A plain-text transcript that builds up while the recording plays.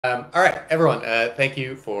All right, everyone. Thank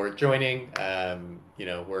you for joining.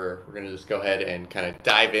 We're gonna just go ahead and kind of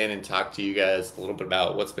dive in and talk to you guys a little bit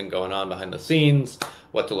about what's been going on behind the scenes,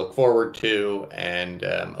 what to look forward to, and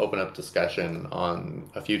open up discussion on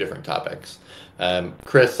a few different topics.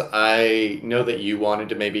 Chris, I know that you wanted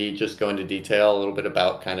to maybe just go into detail a little bit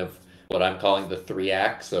about kind of what I'm calling the three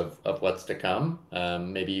acts of what's to come.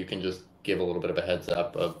 Maybe you can just give a little bit of a heads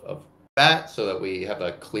up of that so that we have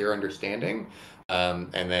a clear understanding.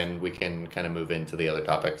 And then we can kind of move into the other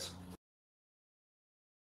topics.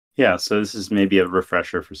 Yeah, so this is maybe a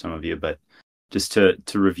refresher for some of you, but just to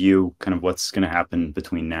review kind of what's going to happen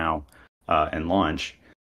between now and launch.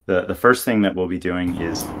 The first thing that we'll be doing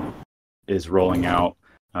is rolling out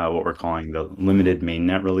what we're calling the limited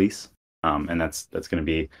mainnet release, and that's going to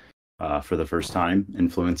be for the first time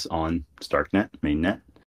influence on Starknet mainnet,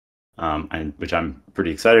 and which I'm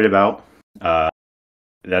pretty excited about.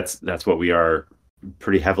 That's what we are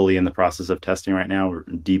pretty heavily in the process of testing right now. We're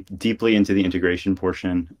deeply into the integration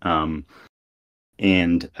portion,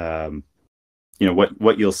 and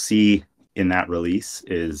what you'll see in that release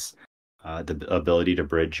is the ability to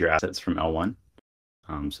bridge your assets from L1.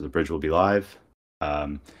 So the bridge will be live.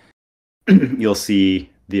 You'll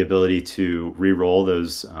see the ability to re-roll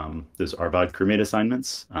those RBOD crewmate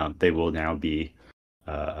assignments. They will now be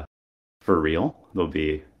for real. They'll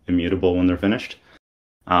be immutable when they're finished.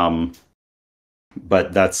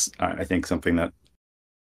 But that's, I think, something that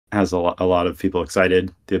has a lot of people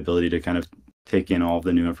excited, the ability to kind of take in all of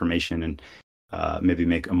the new information and maybe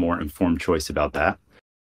make a more informed choice about that.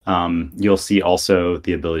 You'll see also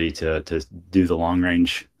the ability to do the long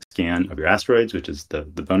range scan of your asteroids, which is the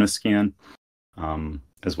bonus scan,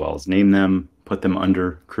 as well as name them, put them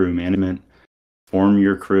under crew management, form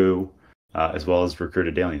your crew, as well as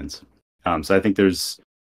recruit Adalians. So I think there's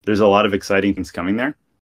a lot of exciting things coming there.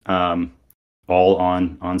 All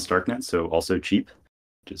on Starknet, so also cheap,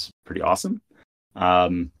 which is pretty awesome.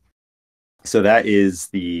 So that is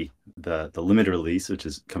the limited release, which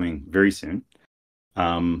is coming very soon.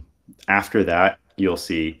 After that, you'll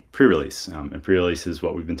see pre-release, and pre-release is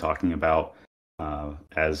what we've been talking about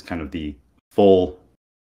as kind of the full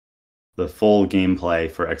gameplay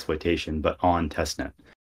for exploitation, but on testnet,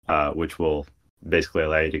 which will basically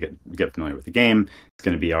allow you to get familiar with the game. It's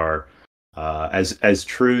going to be our as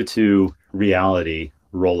true to reality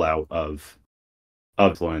rollout of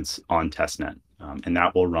influence on testnet, and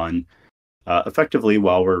that will run effectively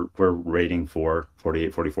while we're waiting for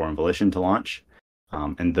 4844 and Volition to launch,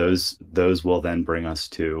 and those will then bring us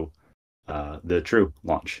to the true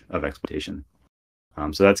launch of exploitation.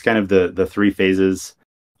 So that's kind of the three phases,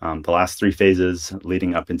 the last three phases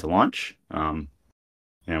leading up into launch, and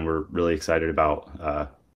we're really excited about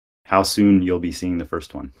how soon you'll be seeing the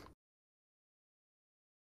first one.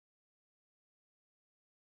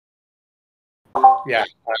 Yeah.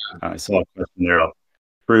 I saw a question there about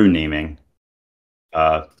crew naming.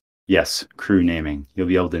 Yes, crew naming. You'll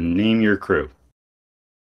be able to name your crew.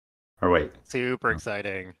 Or wait. Super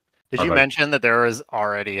exciting. Did you mention that there is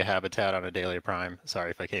already a habitat on Adalia Prime?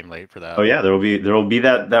 Sorry if I came late for that. Oh yeah, there will be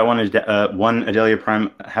that one Adalia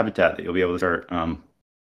Prime habitat that you'll be able to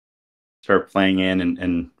start playing in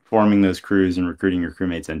and forming those crews and recruiting your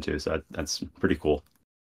crewmates into. So that's pretty cool.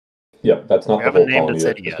 Yeah, that's not the whole colony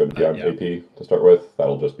that's going to be on AP to start with.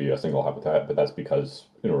 That'll just be a single habitat, but that's because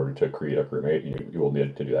in order to create a crewmate, you will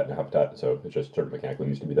need to do that in a habitat. So it just sort of mechanically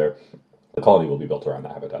needs to be there. The colony will be built around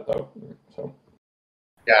that habitat, though. So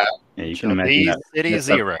yeah, you can imagine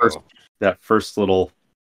that first little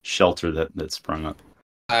shelter that sprung up.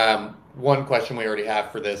 One question we already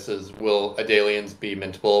have for this is, will Adalians be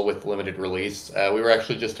mintable with limited release? We were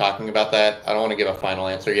actually just talking about that. I don't want to give a final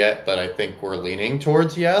answer yet, but I think we're leaning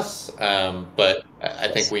towards yes. But I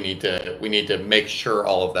think we need to make sure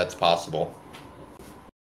all of that's possible.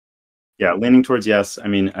 Yeah, leaning towards yes. I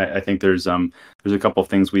mean, I think there's a couple of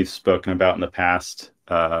things we've spoken about in the past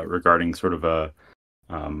regarding sort of a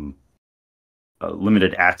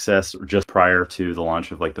limited access just prior to the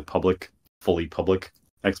launch of like the fully public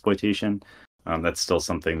exploitation. That's still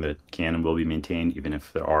something that can and will be maintained even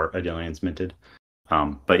if there are Adalians minted.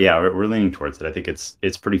 But yeah, we're leaning towards it. I think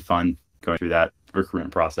it's pretty fun going through that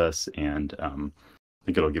recruitment process, and I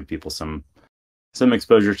think it'll give people some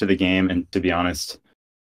exposure to the game, and to be honest,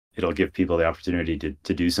 it'll give people the opportunity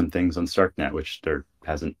to do some things on Starknet, which there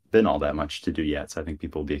hasn't been all that much to do yet. So I think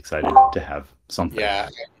people will be excited to have something. Yeah.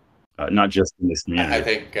 Not just in this community. I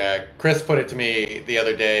think Chris put it to me the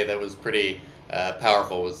other day that was pretty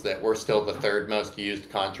powerful, was that we're still the third most used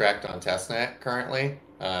contract on testnet currently.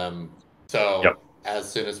 So yep. As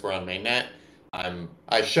soon as we're on mainnet,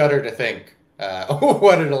 I shudder to think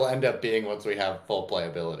what it'll end up being once we have full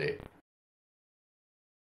playability.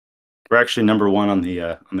 We're actually number one on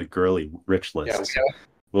the girly rich list. Yeah,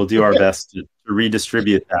 we'll do our best to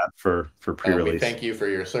redistribute that for pre-release. We thank you for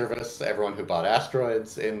your service, everyone who bought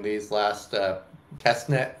Asteroids in these last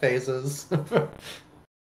testnet phases.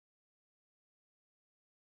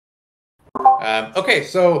 Okay,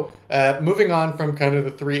 so moving on from kind of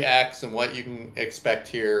the 3 acts and what you can expect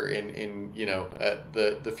here in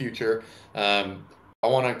the future, I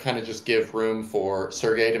want to kind of just give room for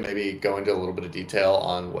Sergey to maybe go into a little bit of detail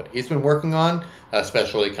on what he's been working on,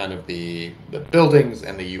 especially kind of the buildings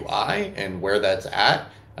and the UI and where that's at,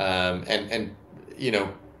 and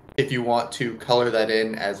if you want to color that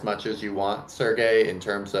in as much as you want, Sergey, in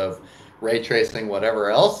terms of ray tracing, whatever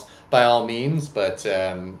else, by all means, but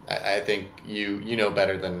I think you know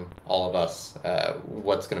better than all of us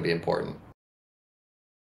what's going to be important.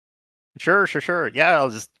 Sure. Yeah, I'll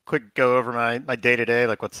just quick go over my day-to-day,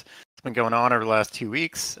 like what's been going on over the last 2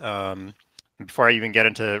 weeks. Before I even get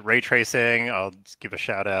into ray tracing, I'll just give a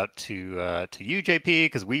shout out to you, JP,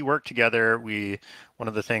 because we worked together. One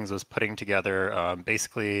of the things was putting together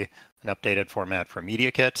basically an updated format for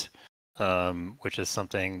MediaKit, which is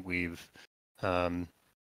something we've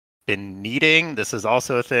been needing. This is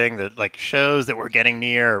also a thing that like shows that we're getting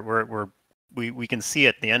near. We can see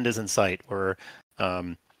it. The end is in sight.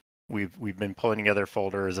 We've been pulling together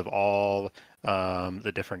folders of all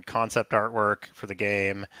the different concept artwork for the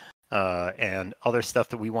game and other stuff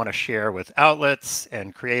that we want to share with outlets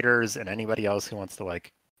and creators and anybody else who wants to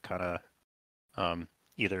like kind of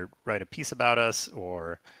either write a piece about us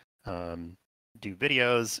or do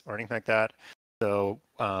videos or anything like that. So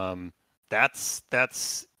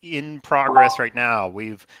that's in progress right now.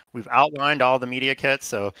 We've outlined all the media kits.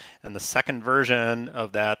 So, and the second version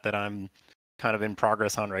of that I'm kind of in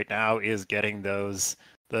progress on right now is getting those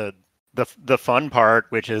the fun part,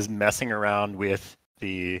 which is messing around with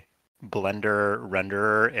the Blender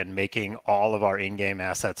renderer and making all of our in-game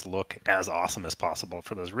assets look as awesome as possible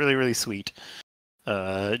for those really, really sweet,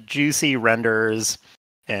 juicy renders.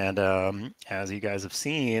 And as you guys have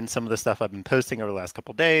seen, some of the stuff I've been posting over the last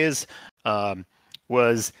couple days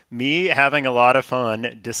was me having a lot of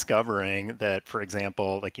fun discovering that, for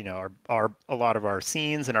example, like, a lot of our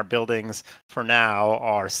scenes and our buildings for now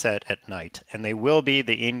are set at night, and they will be.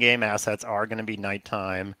 The in-game assets are going to be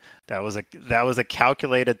nighttime. That was a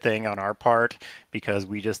calculated thing on our part because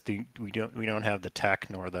we don't have the tech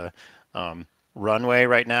nor the runway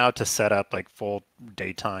right now to set up like full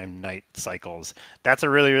daytime night cycles. That's a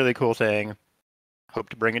really, really cool thing. Hope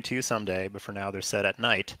to bring it to you someday, but for now they're set at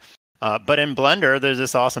night. But in Blender, there's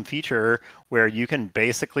this awesome feature where you can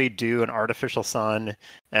basically do an artificial sun,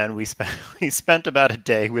 and we spent about a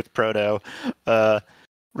day with Proto.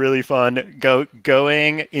 Really fun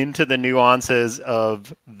going into the nuances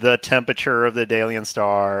of the temperature of the Adalian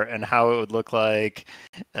star and how it would look like,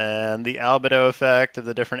 and the albedo effect of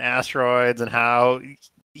the different asteroids and how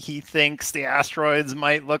he thinks the asteroids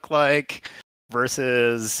might look like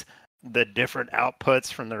versus the different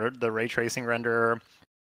outputs from the ray tracing renderer.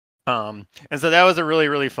 And so that was a really,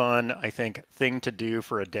 really fun, I think, thing to do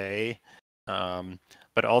for a day.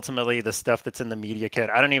 But ultimately, the stuff that's in the media kit,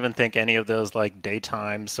 I don't even think any of those like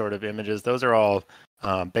daytime sort of images. Those are all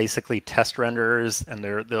basically test renders, and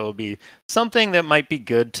there'll be something that might be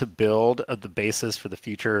good to build the basis for the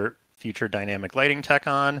future dynamic lighting tech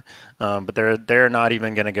on. But they're not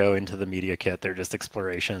even going to go into the media kit. They're just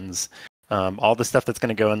explorations. All the stuff that's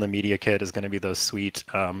going to go in the media kit is going to be those sweet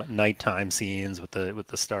nighttime scenes with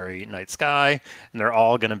the starry night sky, and they're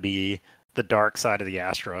all going to be the dark side of the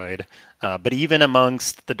asteroid. But even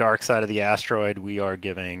amongst the dark side of the asteroid, we are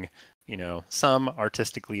giving some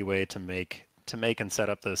artistic leeway to make and set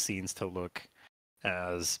up those scenes to look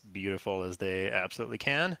as beautiful as they absolutely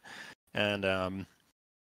can. And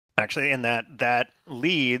actually, and that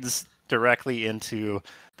leads directly into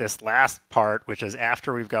this last part, which is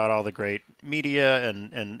after we've got all the great media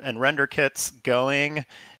and render kits going,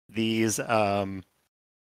 these I'm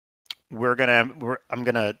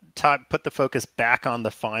gonna put the focus back on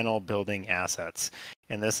the final building assets,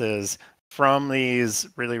 and this is from these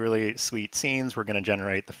really, really sweet scenes. We're going to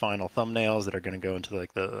generate the final thumbnails that are going to go into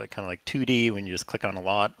like the kind of like 2D when you just click on a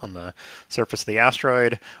lot on the surface of the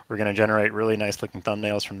asteroid. We're going to generate really nice looking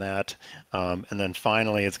thumbnails from that. And then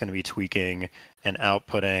finally, it's going to be tweaking and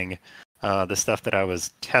outputting the stuff that I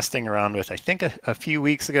was testing around with, I think a few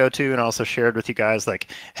weeks ago too, and also shared with you guys like,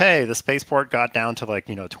 hey, the spaceport got down to like,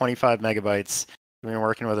 25 megabytes. We've been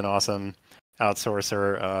working with an awesome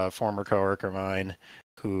outsourcer, former coworker of mine,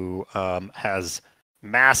 who has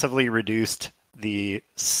massively reduced the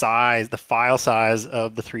file size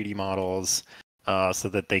of the 3D models, so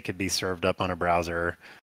that they could be served up on a browser,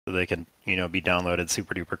 so they can, be downloaded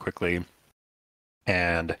super duper quickly.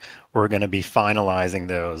 And we're going to be finalizing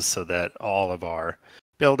those so that all of our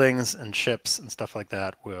buildings and ships and stuff like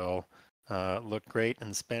that will look great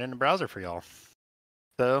and spin in the browser for y'all.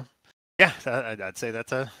 So, yeah, I'd say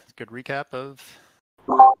that's a good recap of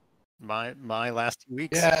my last 2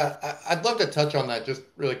 weeks. Yeah, I'd love to touch on that just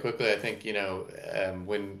really quickly. I think,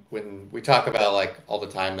 when we talk about like all the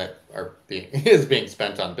time that is being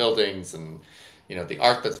spent on buildings and, the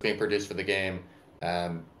art that's being produced for the game,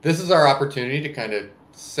 this is our opportunity to kind of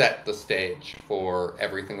set the stage for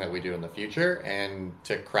everything that we do in the future, and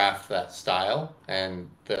to craft that style and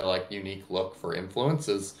the like unique look for influence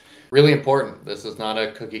is really important. This is not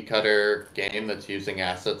a cookie cutter game that's using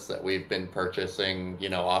assets that we've been purchasing,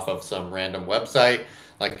 off of some random website.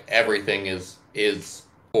 Like everything is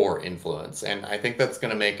for influence, and I think that's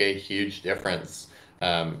going to make a huge difference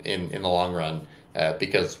in the long run,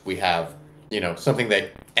 because we have something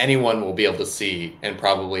that anyone will be able to see and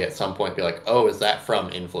probably at some point be like, oh, is that from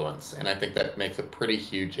influence? And I think that makes a pretty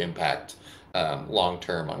huge impact long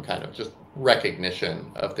term on kind of just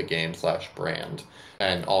recognition of the game / brand.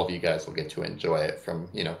 And all of you guys will get to enjoy it from,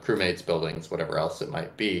 crewmates, buildings, whatever else it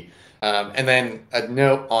might be. And then a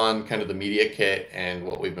note on kind of the media kit and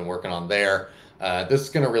what we've been working on there. This is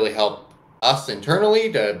going to really help us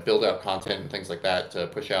internally to build out content and things like that to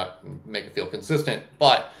push out and make it feel consistent.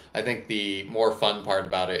 But I think the more fun part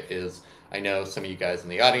about it is I know some of you guys in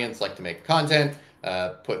the audience like to make content,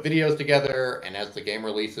 put videos together, and as the game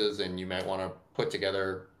releases and you might want to put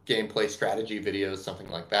together gameplay strategy videos, something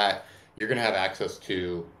like that, you're going to have access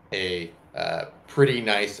to a pretty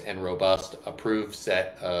nice and robust approved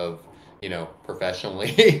set of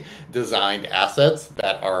professionally designed assets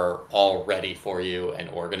that are all ready for you and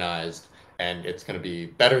organized. And it's going to be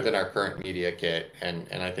better than our current media kit, and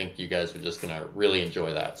I think you guys are just going to really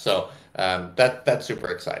enjoy that. So that's super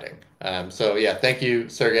exciting. So yeah, thank you,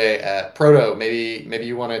 Sergey. Proto, maybe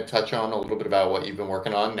you want to touch on a little bit about what you've been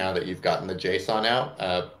working on now that you've gotten the JSON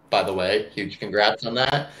out. By the way, huge congrats on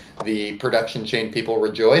that. The production chain people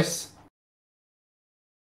rejoice.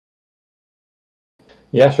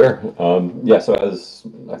 Yeah, sure. So as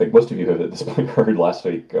I think most of you have at this point heard last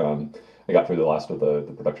week, I got through the last of the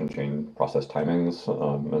production chain process timings,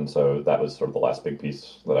 and so that was sort of the last big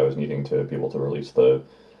piece that I was needing to be able to release the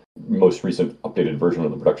most recent updated version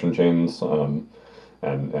of the production chains.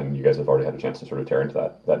 And you guys have already had a chance to sort of tear into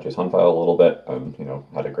that JSON file a little bit.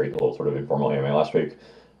 Had a great little sort of informal AMA last week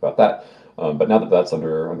about that. But now that that's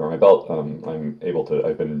under my belt,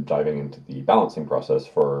 I've been diving into the balancing process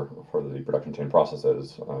for the production chain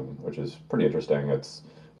processes, which is pretty interesting. It's,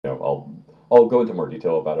 I'll go into more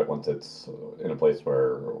detail about it once it's in a place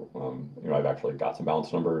where, I've actually got some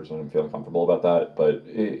balance numbers and I'm feeling comfortable about that. But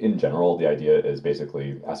in general, the idea is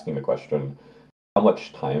basically asking the question, how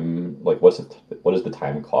much time, like what is the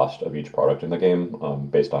time cost of each product in the game,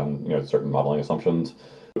 based on, certain modeling assumptions.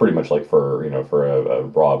 Pretty much like for a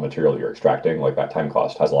raw material you're extracting, like that time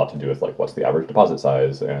cost has a lot to do with like what's the average deposit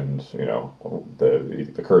size and,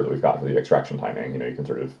 the curve that we've got for the extraction timing. You can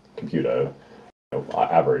sort of compute a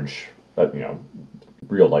average,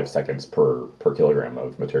 real life seconds per kilogram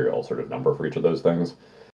of material sort of number for each of those things.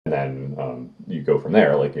 And then you go from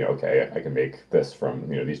there, like, okay, I can make this from,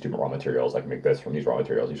 these two raw materials, I can make this from these raw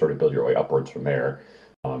materials. You sort of build your way upwards from there,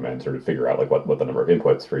 and sort of figure out like what the number of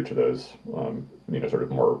inputs for each of those, sort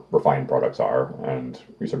of more refined products are. And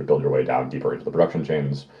you sort of build your way down deeper into the production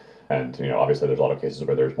chains. And, obviously there's a lot of cases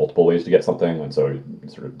where there's multiple ways to get something. And so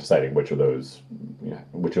sort of deciding which of those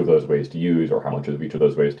ways to use or how much of each of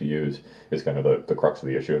those ways to use is kind of the crux of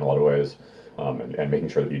the issue in a lot of ways. And making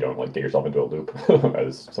sure that you don't like get yourself into a loop,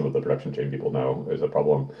 as some of the production chain people know is a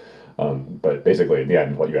problem. But basically, in the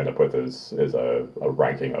end, what you end up with is a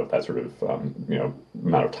ranking of that sort of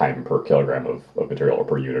amount of time per kilogram of material or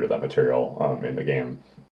per unit of that material in the game.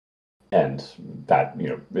 And that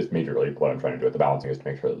is majorly what I'm trying to do with the balancing, is to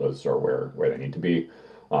make sure that those are where they need to be.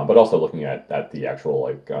 But also looking at the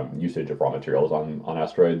actual usage of raw materials on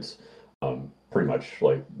asteroids. Pretty much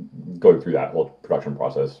like going through that whole production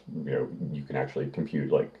process, you can actually compute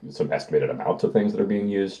like some estimated amounts of things that are being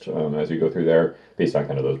used as you go through there, based on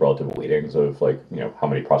kind of those relative weightings of like, how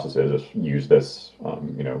many processes use this,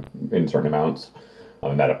 in certain amounts.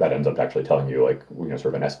 And that ends up actually telling you like, sort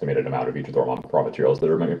of an estimated amount of each of the raw materials that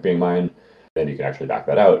are being mined. Then you can actually back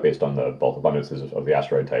that out based on the bulk abundances of the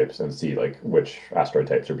asteroid types and see like which asteroid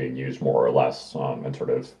types are being used more or less, and sort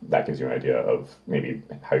of that gives you an idea of maybe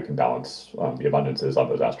how you can balance the abundances on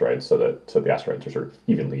those asteroids so that the asteroids are sort of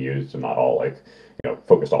evenly used and not all like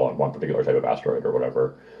focused all on one particular type of asteroid or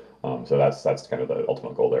whatever. So that's kind of the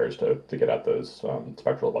ultimate goal there is to get at those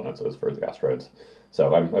spectral abundances for the asteroids.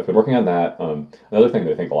 So I've been working on that. Another thing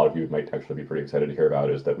that I think a lot of you might actually be pretty excited to hear about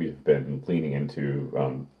is that we've been leaning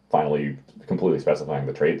into finally completely specifying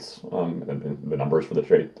the traits, and the numbers for the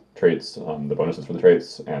traits, the bonuses for the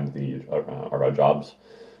traits, and the our jobs.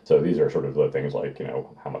 So these are sort of the things like,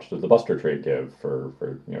 how much does the Buster trait give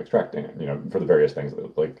for extracting, for the various things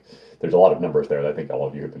that, like, there's a lot of numbers there that I think all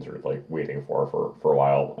of you have been sort of like waiting for a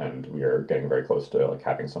while, and we are getting very close to like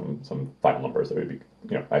having some final numbers that would be,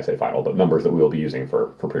 I say final, but numbers that we will be using for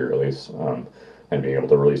pre-release, and being able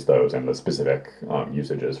to release those and the specific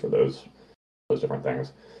usages for those different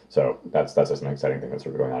things. So that's just an exciting thing that's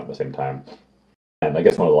sort of going on at the same time. And I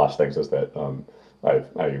guess one of the last things is that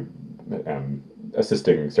I am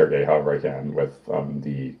assisting Sergey however I can with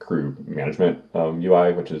the crew management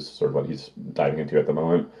UI, which is sort of what he's diving into at the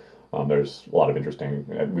moment. There's a lot of interesting,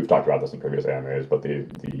 and we've talked about this in previous AMAs, but the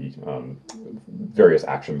various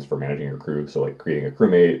actions for managing your crew. So like creating a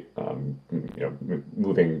crewmate,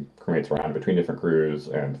 moving crewmates around between different crews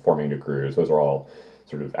and forming new crews. Those are all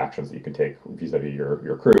sort of actions that you can take vis-a-vis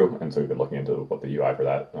your crew. And so we've been looking into what the UI for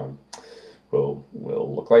that will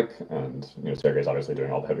look like. And Sergey's obviously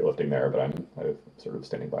doing all the heavy lifting there, but I'm sort of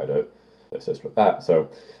standing by to assist with that. So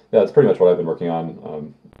yeah, that's pretty much what I've been working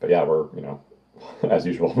on. But yeah, we're as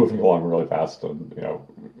usual moving along really fast, and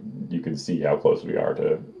you can see how close we are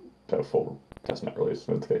to full testnet release.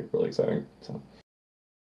 It's really exciting. So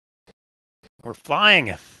we're flying.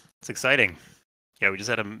 It's exciting. Yeah, we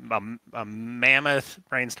just had a mammoth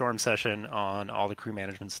brainstorm session on all the crew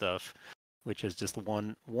management stuff, which is just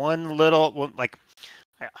one little, like,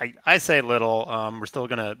 I say little, we're still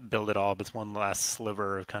going to build it all, but it's one last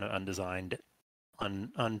sliver of kind of undesigned,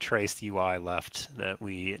 untraced UI left that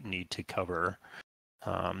we need to cover.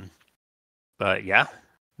 But yeah,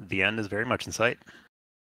 the end is very much in sight.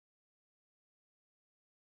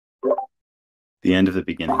 The end of the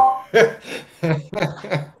beginning.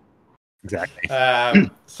 Exactly.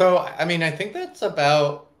 So, I mean, I think that's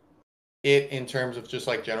about it in terms of just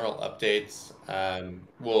like general updates.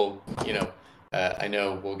 We'll, I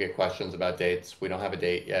know we'll get questions about dates. We don't have a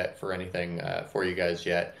date yet for anything for you guys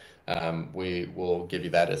yet. We will give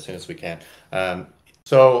you that as soon as we can.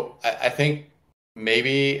 So I think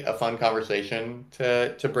maybe a fun conversation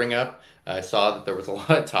to bring up. I saw that there was a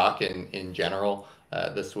lot of talk in general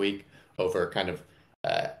this week over kind of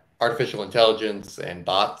artificial intelligence and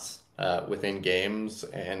bots within games,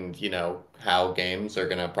 and how games are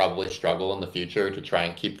going to probably struggle in the future to try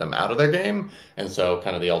and keep them out of their game. And so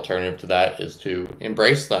kind of the alternative to that is to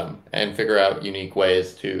embrace them and figure out unique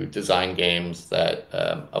ways to design games that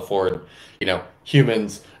afford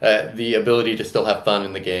humans the ability to still have fun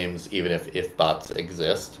in the games, even if bots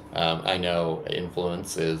exist. I know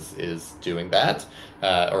Influence is doing that,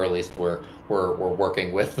 or at least we're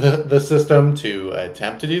working with the system to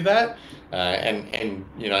attempt to do that. And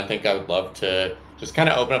I think I would love to just kind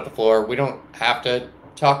of open up the floor. We don't have to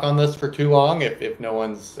talk on this for too long if no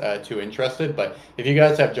one's too interested, but if you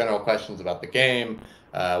guys have general questions about the game,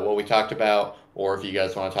 what we talked about, or if you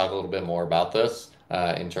guys want to talk a little bit more about this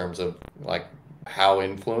in terms of like how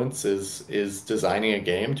Influence is designing a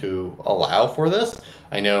game to allow for this.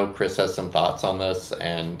 I know Chris has some thoughts on this,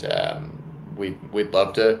 and we'd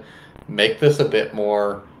love to make this a bit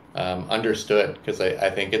more understood, because I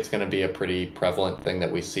think it's going to be a pretty prevalent thing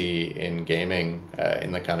that we see in gaming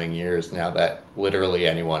in the coming years, now that literally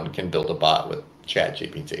anyone can build a bot with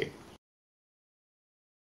ChatGPT.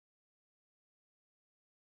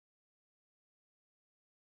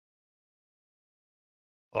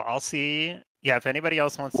 Well, I'll see. Yeah, if anybody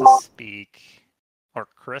else wants to speak, or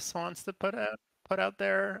Chris wants to put out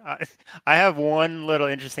there, I have one little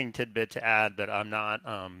interesting tidbit to add that I'm not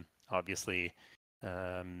obviously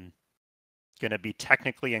going to be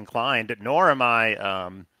technically inclined, nor am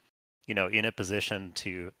I in a position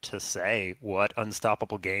to say what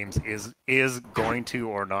Unstoppable Games is going to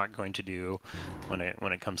or not going to do when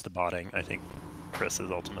it comes to botting. I think Chris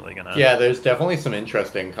is ultimately gonna. Yeah, there's definitely some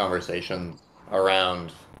interesting conversations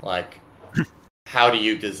around like how do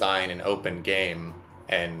you design an open game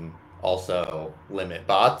and also limit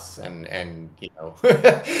bots, and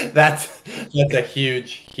that's a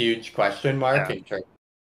huge question mark. Yeah.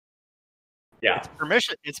 Yeah,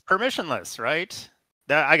 It's permissionless, right?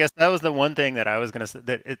 I guess that was the one thing that I was gonna say,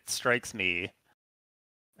 that it strikes me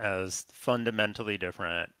as fundamentally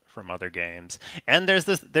different from other games. And there's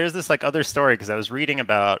this like other story, because I was reading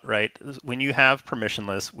about, right, when you have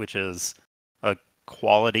permissionless, which is a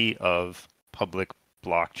quality of public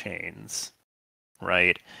blockchains,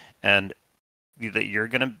 right? And that you're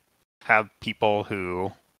going to have people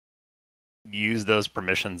who use those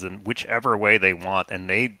permissions in whichever way they want, and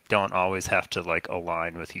they don't always have to like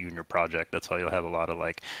align with you and your project. That's why you'll have a lot of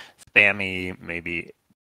like spammy, maybe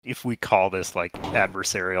if we call this like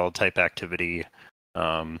adversarial type activity,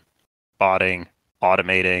 botting,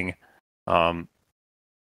 automating.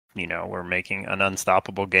 We're making an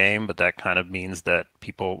unstoppable game, but that kind of means that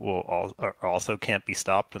people will also can't be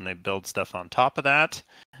stopped when they build stuff on top of that.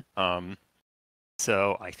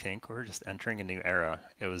 So I think we're just entering a new era.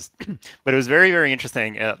 It was, but it was very, very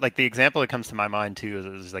interesting. Like the example that comes to my mind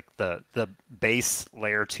too is like the base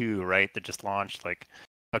layer 2, right? That just launched like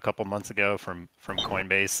a couple months ago from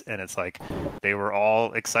Coinbase, and it's like they were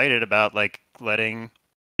all excited about like letting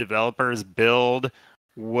developers build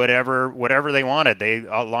whatever they wanted. They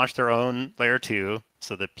launched their own layer 2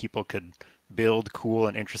 so that people could build cool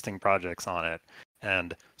and interesting projects on it.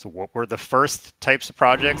 And so what were the first types of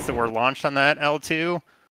projects that were launched on that L2?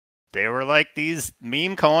 They were like these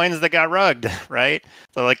meme coins that got rugged, right?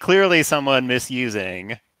 So like clearly someone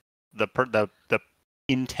misusing the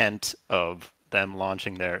intent of them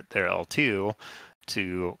launching their L2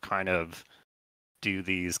 to kind of do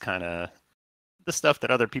these kind of the stuff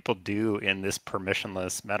that other people do in this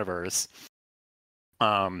permissionless metaverse.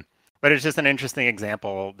 But it's just an interesting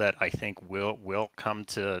example that I think will come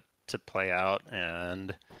to play out,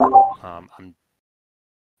 and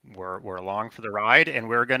we're along for the ride, and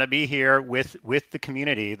we're going to be here with the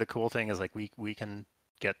community. The cool thing is like we can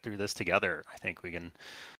get through this together. I think we can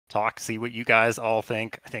talk, see what you guys all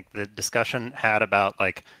think. I think the discussion had about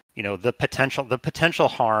like the potential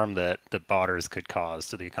harm that the botters could cause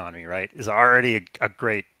to the economy, right, is already a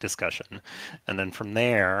great discussion, and then from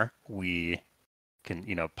there we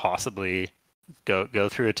can possibly go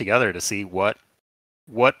through it together to see what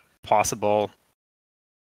possible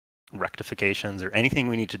rectifications or anything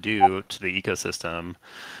we need to do to the ecosystem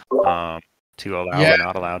to allow or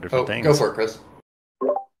not allow different things. Go for it, Chris.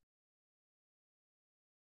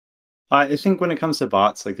 I think when it comes to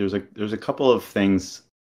bots, like there's a couple of things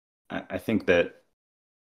I think that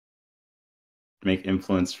make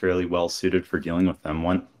influence fairly well suited for dealing with them.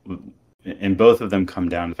 One, and both of them come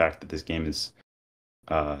down to the fact that this game is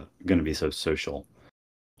going to be so social.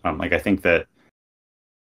 Like I think that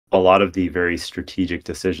a lot of the very strategic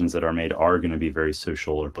decisions that are made are going to be very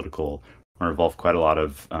social or political, or involve quite a lot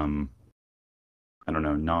of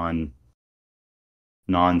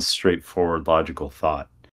non-straightforward logical thought.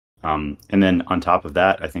 And then on top of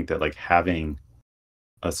that, I think that like having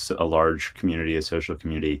a large community, a social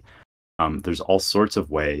community, there's all sorts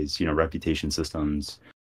of ways, reputation systems,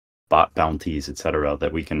 bot bounties, etc.,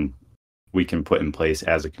 that we can put in place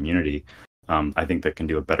as a community. I think that can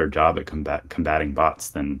do a better job at combating bots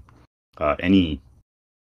than any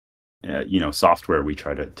software we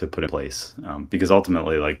try to put in place. Because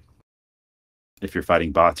ultimately, like if you're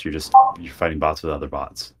fighting bots, you're fighting bots with other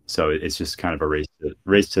bots. So it's just kind of a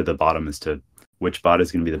race to the bottom as to which bot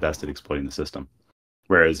is going to be the best at exploiting the system.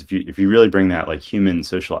 Whereas if you really bring that like human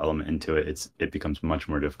social element into it, it becomes much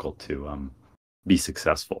more difficult to be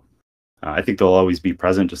successful. I think they'll always be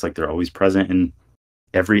present, just like they're always present in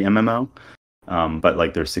every MMO. But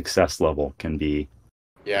like their success level can be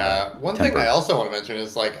one thing I also want to mention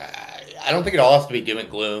is like I don't think it all has to be doom and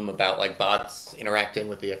gloom about like bots interacting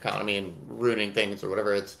with the economy and ruining things or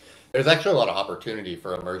whatever. There's actually a lot of opportunity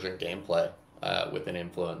for emergent gameplay within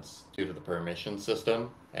influence due to the permission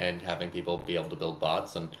system and having people be able to build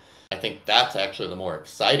bots. And I think that's actually the more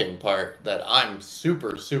exciting part that I'm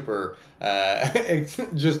super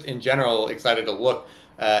just in general excited to look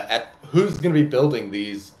at who's going to be building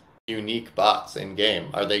these unique bots in game.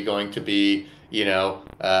 Are they going to be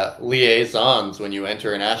liaisons when you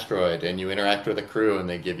enter an asteroid and you interact with a crew and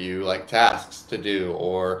they give you like tasks to do?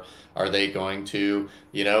 Or are they going to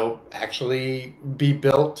actually be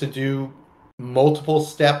built to do multiple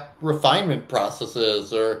step refinement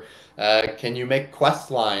processes? Or can you make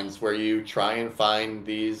quest lines where you try and find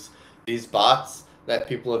these bots that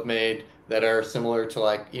people have made that are similar to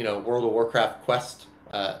like World of Warcraft quest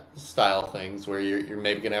style things, where you're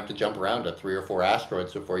maybe going to have to jump around to 3 or 4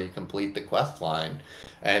 asteroids before you complete the quest line,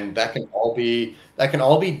 and that can all be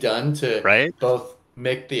done to both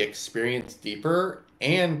make the experience deeper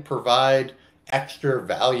and provide extra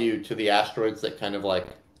value to the asteroids that kind of like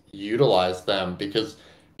utilize them, because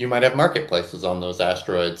you might have marketplaces on those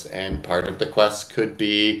asteroids, and part of the quest could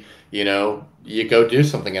be you go do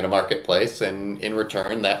something at a marketplace, and in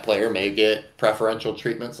return, that player may get preferential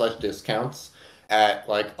treatment / discounts at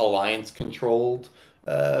like alliance controlled.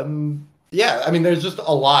 Yeah, I mean, there's just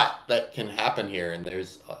a lot that can happen here, and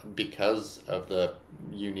there's because of the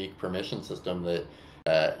unique permission system that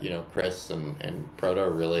Chris and Proto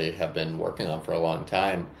really have been working on for a long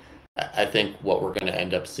time. I think what we're going to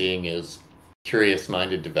end up seeing is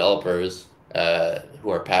curious-minded developers who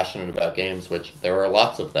are passionate about games, which there are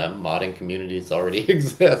lots of them. Modding communities already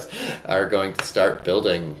exist, are going to start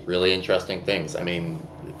building really interesting things. I mean,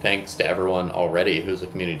 thanks to everyone already who's a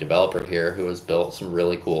community developer here who has built some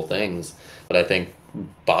really cool things. But I think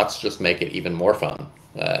bots just make it even more fun.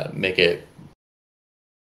 Make it.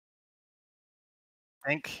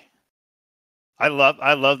 I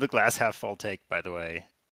love the glass half full take, by the way,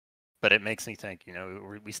 but it makes me think,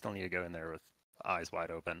 we still need to go in there with eyes wide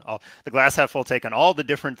open. The glass half full take on all the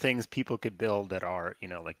different things people could build that are,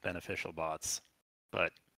 like beneficial bots.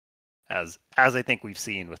 But as I think we've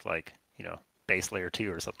seen with like, base layer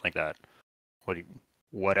 2 or something like that,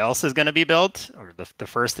 what else is going to be built? Or the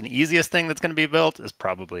first and easiest thing that's going to be built is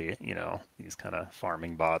probably, these kind of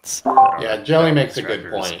farming bots. Yeah, Joey makes a good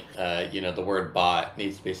point. The word bot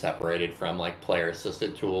needs to be separated from like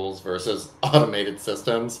player-assisted tools versus automated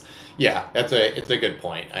systems. Yeah, it's a good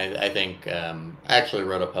point. I think I actually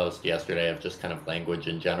wrote a post yesterday of just kind of language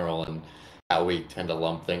in general and how we tend to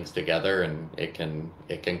lump things together, and it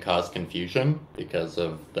can cause confusion because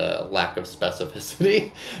of the lack of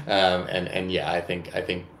specificity. And yeah, I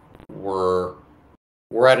think we're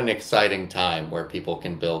at an exciting time where people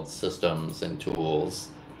can build systems and tools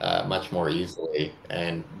much more easily,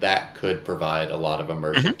 and that could provide a lot of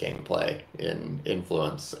immersive gameplay in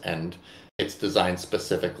Influence, and it's designed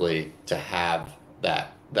specifically to have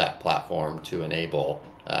that platform to enable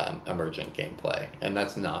emergent gameplay, and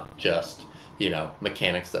that's not just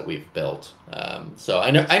mechanics that we've built. So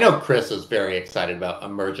I know Chris is very excited about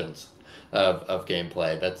emergence of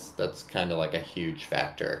gameplay. That's kind of like a huge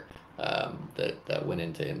factor that went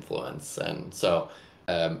into Influence. And so,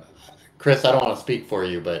 Chris, I don't want to speak for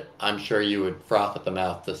you, but I'm sure you would froth at the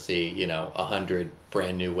mouth to see 100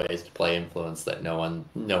 brand new ways to play Influence that no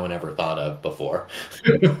one ever thought of before.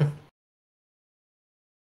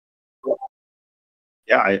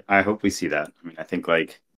 Yeah, I hope we see that. I mean, I think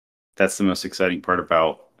like that's the most exciting part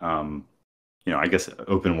about I guess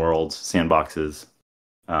open worlds, sandboxes,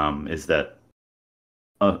 is that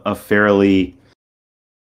a fairly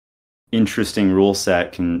interesting rule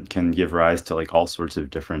set can give rise to like all sorts of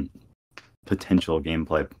different potential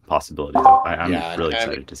gameplay possibilities. I'm really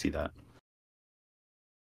excited to see that.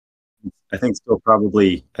 I think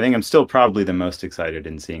I'm still probably the most excited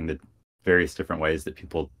in seeing the various different ways that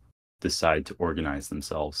people decide to organize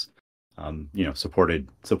themselves.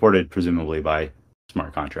 Supported presumably by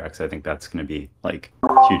smart contracts. I think that's going to be like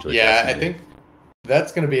hugely fascinating. I think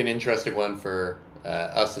that's going to be an interesting one for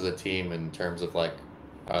us as a team in terms of like,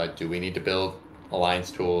 do we need to build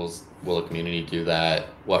alliance tools? Will the community do that?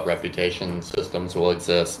 What reputation systems will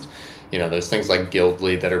exist? There's things like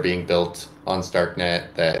Guildly that are being built on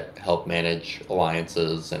StarkNet that help manage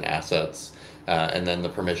alliances and assets. And then the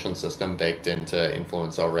permission system baked into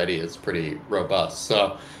Influence already is pretty robust.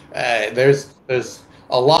 So there's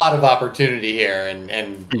a lot of opportunity here, and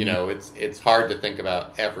it's hard to think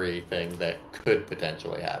about everything that could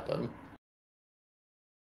potentially happen.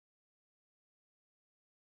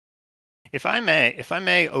 If I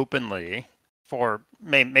may openly,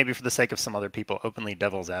 maybe for the sake of some other people, openly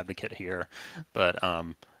devil's advocate here, but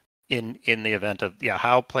in the event of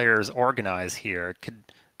how players organize here,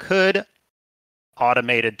 could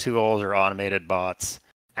automated tools or automated bots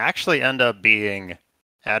actually end up being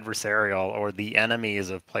adversarial or the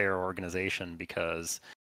enemies of player organization? Because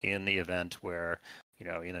in the event where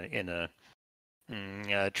in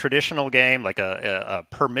a traditional game, like a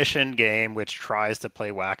permission game which tries to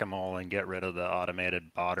play whack-a-mole and get rid of the automated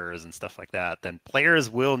botters and stuff like that, then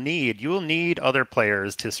you will need other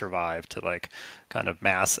players to survive, to like kind of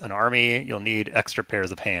mass an army. You'll need extra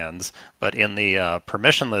pairs of hands. But in the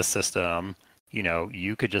permissionless system,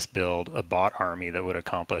 you could just build a bot army that would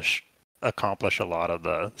accomplish a lot of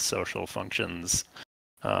the social functions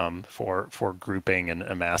for grouping and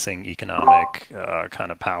amassing economic kind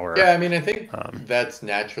of power. Yeah, I mean, I think that's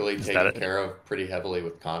naturally taken care of pretty heavily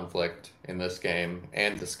with conflict in this game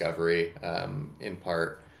and discovery, in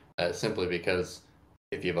part simply because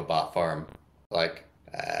if you have a bot farm, like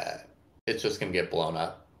it's just going to get blown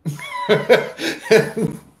up.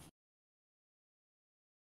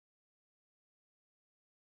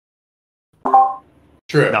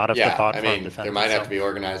 True. I mean, there might have to be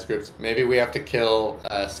organized groups. Maybe we have to kill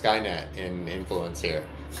Skynet in Influence here.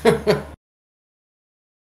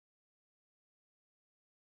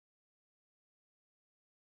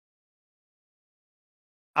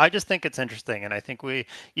 I just think it's interesting, and I think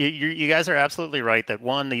you guys are absolutely right that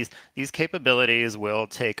one, these capabilities will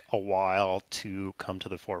take a while to come to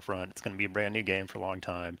the forefront. It's going to be a brand new game for a long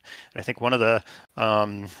time. And I think one of the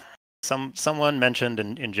someone mentioned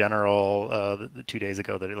in general 2 days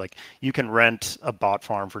ago that like you can rent a bot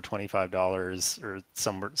farm for $25 or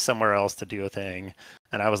somewhere else to do a thing,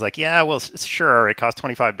 and I was like, yeah, well, sure, it costs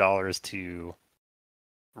 $25 to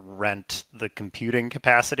rent the computing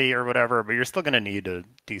capacity or whatever, but you're still going to need a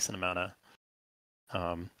decent amount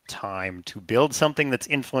of time to build something that's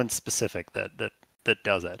influence specific that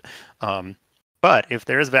does it. But if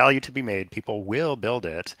there's value to be made, people will build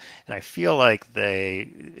it, and I feel like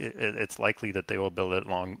it's likely that they will build it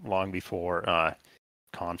long before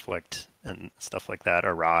conflict and stuff like that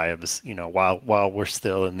arrives. You know, while we're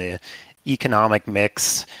still in the economic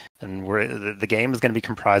mix, and the game is going to be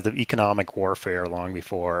comprised of economic warfare long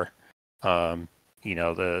before you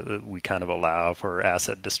know we kind of allow for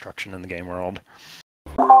asset destruction in the game world.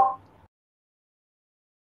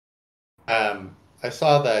 I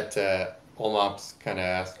saw that Olmops kind of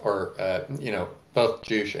asked, or you know, both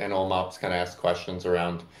Juice and Olmops kind of asked questions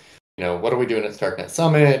around, you know, what are we doing at StarkNet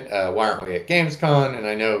Summit? Why aren't we at Gamescom? And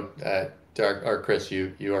I know Dark or Chris,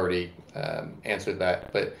 you already answered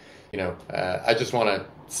that, but you know, I just want to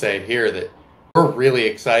say here that we're really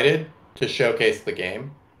excited to showcase the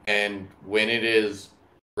game, and when it is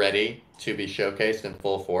ready to be showcased in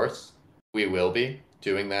full force, we will be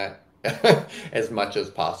doing that as much as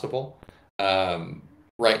possible.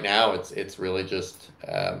 Right now, it's really just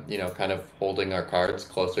you know, kind of holding our cards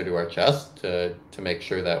closer to our chest to make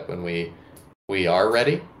sure that when we are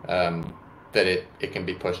ready, that it can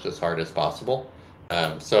be pushed as hard as possible.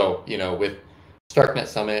 So you know, with StarkNet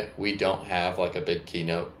Summit, we don't have like a big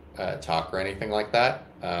keynote talk or anything like that.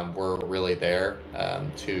 We're really there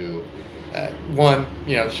to one,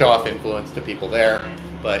 you know, show off influence to people there,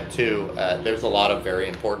 but two, there's a lot of very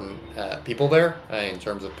important people there in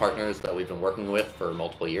terms of partners that we've been working with for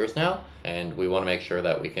multiple years now, and we want to make sure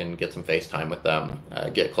that we can get some face time with them,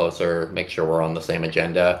 get closer, make sure we're on the same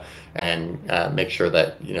agenda, and make sure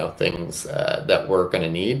that, you know, things that we're going to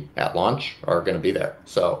need at launch are going to be there.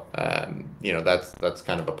 So you know, that's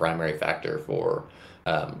kind of a primary factor for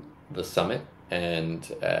the summit. And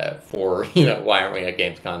for, you know, why aren't we at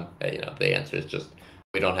Gamescom? You know, the answer is just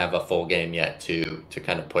we don't have a full game yet to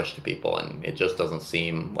kind of push to people, and it just doesn't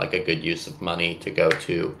seem like a good use of money to go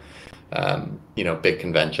to you know, big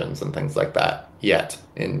conventions and things like that yet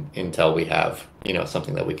until we have, you know,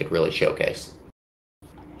 something that we could really showcase.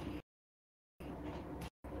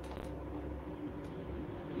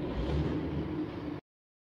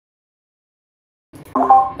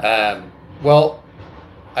 Well,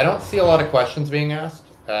 I don't see a lot of questions being asked.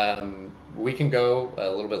 We can go a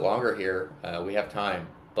little bit longer here. We have time,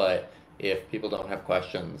 but if people don't have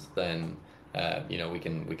questions, then you know, we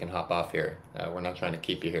can hop off here. We're not trying to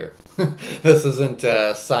keep you here. This isn't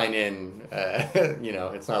sign in. You know,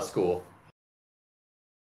 it's not school.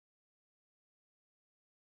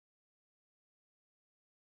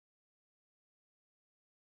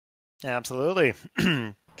 Absolutely.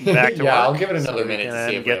 Back to yeah, work, I'll give it another minute to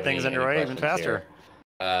see if we get have things any underway even faster.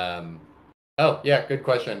 Oh yeah, good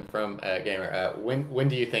question from Gamer. When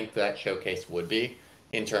do you think that showcase would be,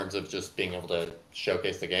 in terms of just being able to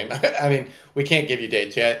showcase the game? I mean, we can't give you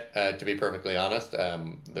dates yet, to be perfectly honest.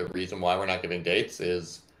 The reason why we're not giving dates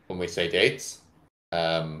is when we say dates,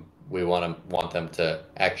 we want them to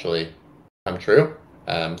actually come true.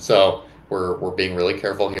 So we're being really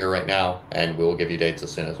careful here right now, and we will give you dates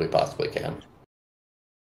as soon as we possibly can.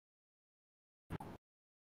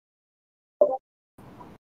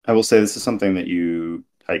 I will say this is something that you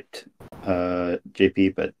typed,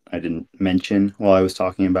 JP, but I didn't mention while I was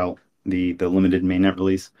talking about the limited mainnet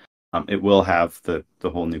release. It will have the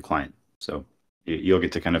whole new client, so you'll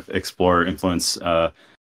get to kind of explore influence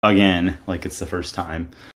again, like it's the first time,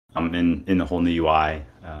 in the whole new UI,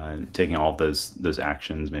 taking all of those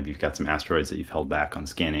actions. Maybe you've got some asteroids that you've held back on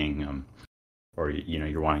scanning, or you know,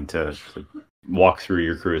 you're wanting to walk through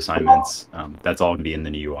your crew assignments. That's all going to be in the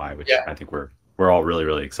new UI, which I think we're all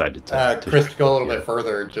really excited to Chris, to go a little bit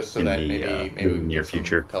further, just so that maybe we can near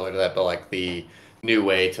future color to that, but like the new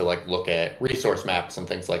way to like look at resource maps and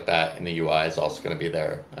things like that in the UI is also going to be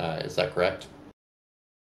there. Is that correct?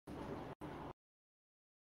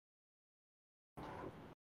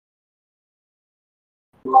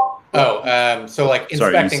 Oh, so like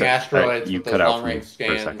inspecting asteroids with those long range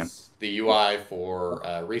scans, the UI for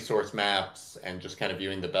resource maps, and just kind of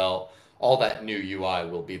viewing the belt. all that new UI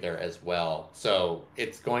will be there as well. So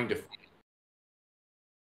it's going to.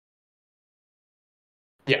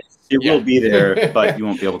 Yes, it will be there, but you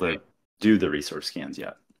won't be able to do the resource scans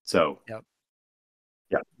yet. So Yep.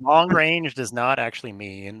 Yeah. Long range does not actually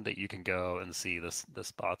mean that you can go and see the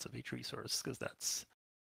spots of each resource, because that's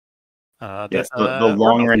yes, the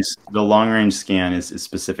long range scan is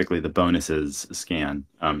specifically the bonuses scan.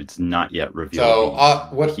 It's not yet revealed. So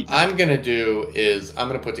what I'm gonna do is I'm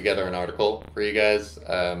gonna put together an article for you guys,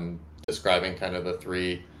 describing kind of the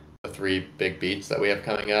three big beats that we have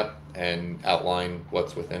coming up, and outline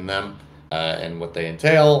what's within them, and what they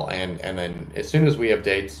entail, and then as soon as we have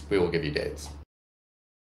dates, we will give you dates.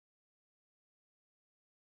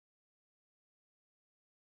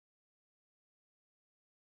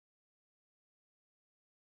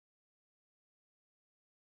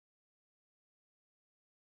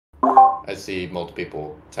 I see multiple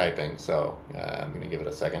people typing, so I'm going to give it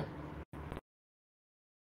a second.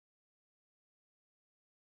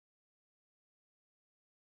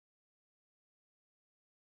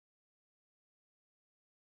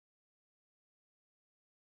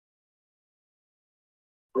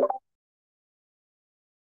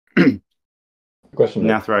 Question,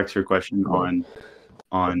 Nathrax, your question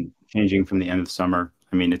on changing from the end of summer.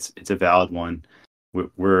 I mean, it's a valid one.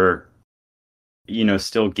 We're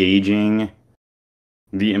still gauging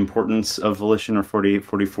the importance of Volition or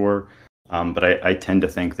 4844, but I tend to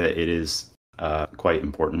think that it is quite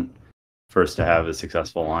important for us to have a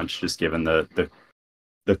successful launch, just given the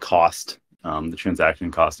cost, the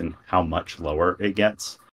transaction cost, and how much lower it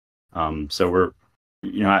gets. So we're,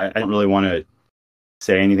 I don't really want to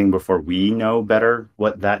say anything before we know better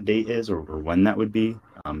what that date is or when that would be.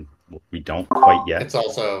 We don't quite yet. It's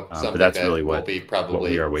also something but that's that really we'll be probably what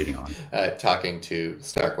we are waiting on. Talking to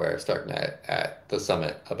Starknet at the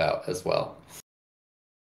summit about as well.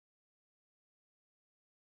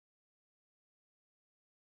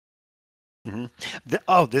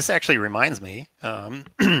 Mm-hmm. This actually reminds me.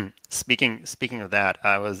 Speaking of that,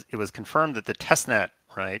 it was confirmed that the testnet,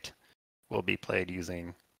 right, will be played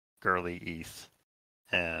using Gurley ETH,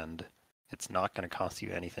 and it's not going to cost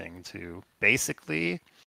you anything to basically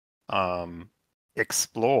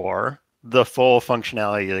explore the full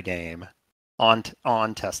functionality of the game on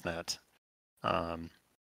testnet. And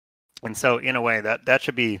so in a way that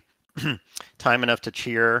should be time enough to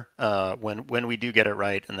cheer when we do get it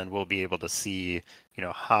right, and then we'll be able to see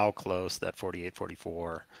how close that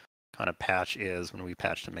 4844 kind of patch is when we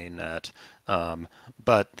patch to mainnet.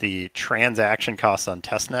 But the transaction costs on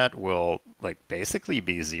testnet will basically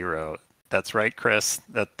be zero. That's right, Chris.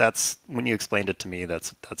 That's when you explained it to me.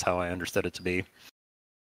 That's how I understood it to be.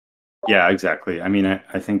 Yeah, exactly. I mean,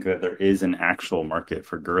 I think that there is an actual market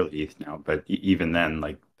for Gurley ETH now, but even then,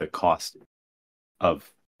 the cost of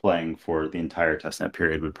playing for the entire testnet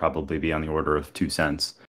period would probably be on the order of 2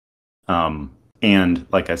 cents. And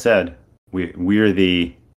like I said, we're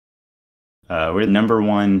the number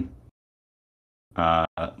one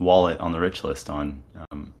wallet on the rich list on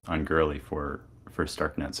Gurley for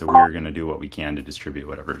Starknet. So we're going to do what we can to distribute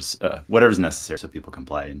whatever's necessary so people can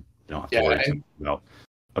play and don't have to worry about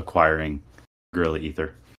acquiring Gurley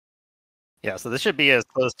Ether. Yeah, so this should be as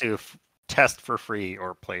close to test for free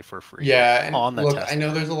or play for free. Yeah, and on the look, test. I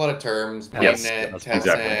know there's a lot of terms: mainnet, testnet,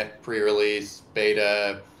 exactly. pre-release,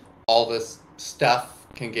 beta. All this stuff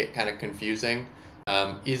can get kind of confusing.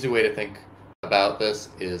 Easy way to think about this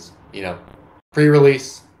is,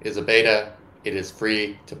 pre-release is a beta. It is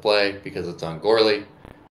free to play because it's on Gurley,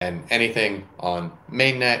 and anything on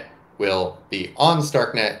mainnet will be on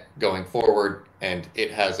Starknet going forward, and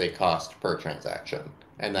it has a cost per transaction,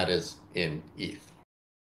 and that is in ETH.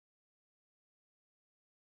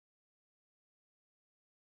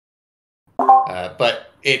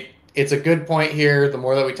 But it's a good point here. The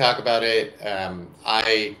more that we talk about it,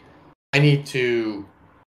 I need to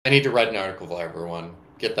write an article for everyone,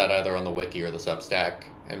 get that either on the wiki or the Substack,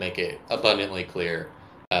 and make it abundantly clear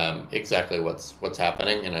exactly what's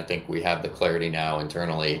happening. And I think we have the clarity now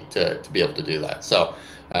internally to be able to do that. So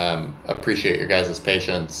appreciate your guys'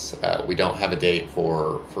 patience. We don't have a date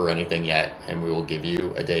for anything yet, and we will give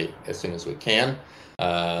you a date as soon as we can.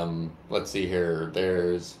 Let's see here.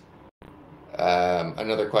 There's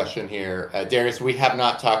another question here. Darius, we have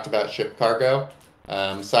not talked about ship cargo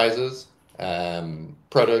sizes.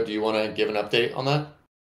 Proto, do you want to give an update on that?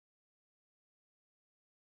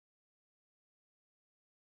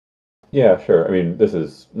 Yeah, sure. I mean, this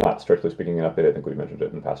is not strictly speaking an update. I think we mentioned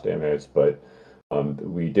it in past AMAs, but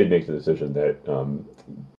we did make the decision that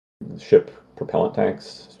ship propellant tanks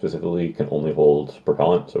specifically can only hold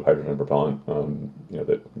propellant, so hydrogen propellant,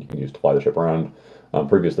 that you can use to fly the ship around.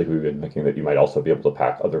 Previously, we've been thinking that you might also be able to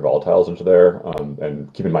pack other volatiles into there.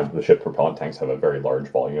 And keep in mind that the ship propellant tanks have a very large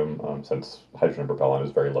volume, since hydrogen propellant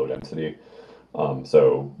is very low density.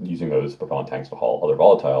 So using those propellant tanks to haul other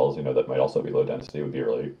volatiles, that might also be low density, would be a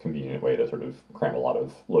really convenient way to sort of cram a lot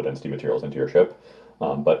of low density materials into your ship.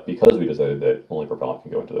 But because we decided that only propellant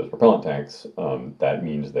can go into those propellant tanks, that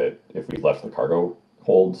means that if we left the cargo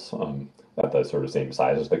holds at the sort of same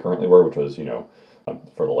size as they currently were, which was,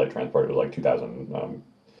 for the light transport, it was like 2,000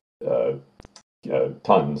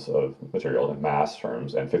 tons of material in mass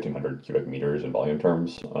terms and 1,500 cubic meters in volume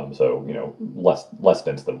terms. So less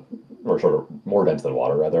dense than, or sort of more dense than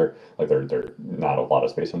water rather. Like they're not a lot of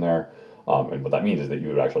space in there. And what that means is that you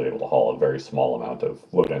would actually be able to haul a very small amount of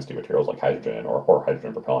low density materials like hydrogen or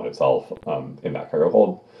hydrogen propellant itself in that cargo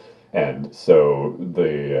hold. And so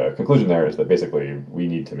the conclusion there is that basically we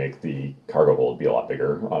need to make the cargo hold be a lot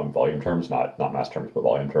bigger, volume terms, not mass terms, but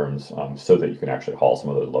volume terms, so that you can actually haul some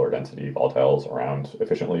of those lower density volatiles around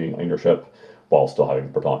efficiently on your ship while still having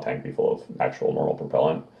the propellant tank be full of actual normal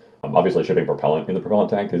propellant. Obviously, shipping propellant in the propellant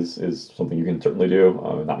tank is something you can certainly do,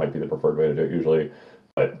 and that might be the preferred way to do it usually.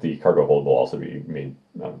 But the cargo hold will also be made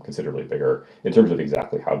considerably bigger. In terms of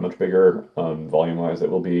exactly how much bigger volume-wise it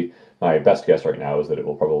will be, my best guess right now is that it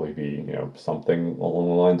will probably be, something along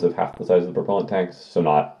the lines of half the size of the propellant tanks. So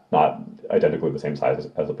not identically the same size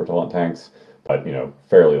as the propellant tanks, but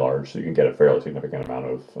fairly large. So you can get a fairly significant amount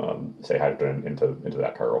of, say, hydrogen into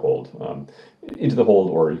that cargo hold, into the hold,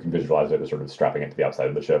 or you can visualize it as sort of strapping it to the outside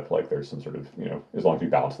of the ship. Like there's some sort of, as long as you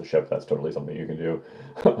balance the ship, that's totally something you can do.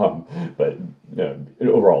 But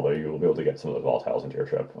overall, though, you will be able to get some of those volatiles into your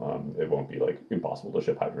ship. It won't be like impossible to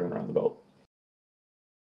ship hydrogen around the belt.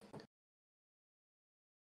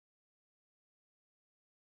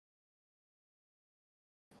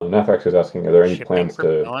 Nafrax is asking, are there any plans to...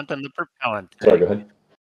 propellant and the propellant tank. Sorry, go ahead.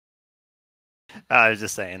 I was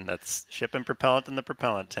just saying, that's shipping propellant in the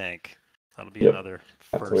propellant tank. That'll be another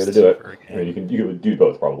That's first the way to do it. for I mean, you would do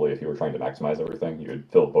both probably if you were trying to maximize everything. You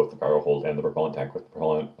would fill both the cargo hold and the propellant tank with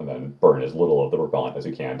propellant, and then burn as little of the propellant as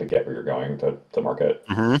you can to get where you're going to market.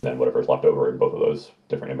 Mm-hmm. And then whatever's left over in both of those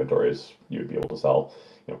different inventories, you would be able to sell,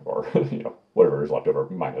 or whatever is left over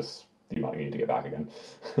minus the amount you need to get back again.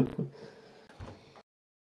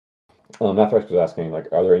 Mathrex was asking, are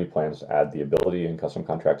there any plans to add the ability in custom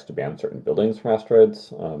contracts to ban certain buildings from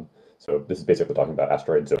asteroids? So this is basically talking about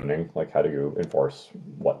asteroid zoning, like how do you enforce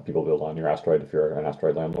what people build on your asteroid if you're an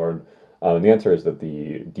asteroid landlord? And the answer is that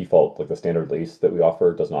the default, the standard lease that we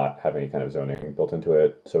offer does not have any kind of zoning built into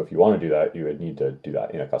it. So if you want to do that, you would need to do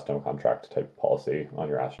that in a custom contract type policy on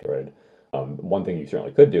your asteroid. One thing you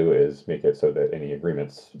certainly could do is make it so that any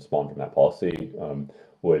agreements spawned from that policy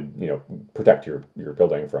would protect your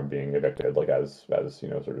building from being evicted, like as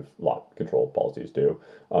sort of lot control policies do,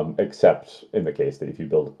 except in the case that if you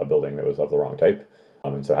build a building that was of the wrong type,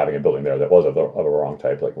 and so having a building there that was of a wrong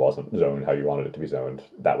type, like wasn't zoned how you wanted it to be zoned,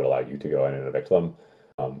 that would allow you to go in and evict them.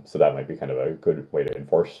 So that might be kind of a good way to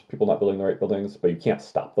enforce people not building the right buildings, but you can't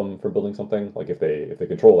stop them from building something. Like if they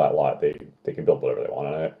control that lot, they can build whatever they want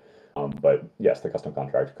on it. But yes, the custom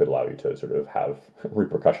contract could allow you to sort of have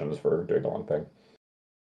repercussions for doing the wrong thing.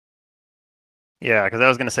 Yeah, because I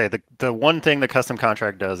was going to say the one thing the custom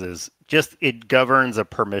contract does is just it governs a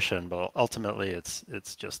permission, but ultimately it's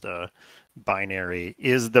just a binary.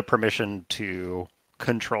 Is the permission to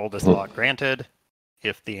control this lot granted?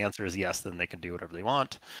 If the answer is yes, then they can do whatever they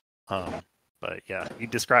want. But yeah, you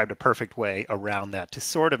described a perfect way around that to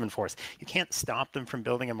sort of enforce. You can't stop them from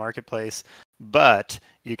building a marketplace, but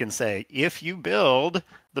you can say, if you build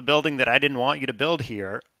the building that I didn't want you to build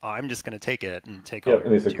here, I'm just going to take it and take all. Yeah,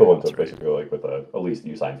 and it's equivalent to basically like with a lease that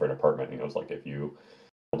you sign for an apartment. It's like if you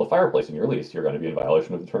build a fireplace in your lease, you're going to be in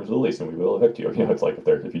violation of the terms of the lease, and we will evict you. It's like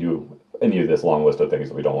if you do any of this long list of things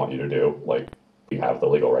that we don't want you to do, like we have the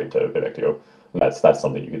legal right to evict you. And that's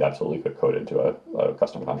something you could absolutely put code into a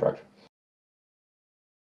custom contract.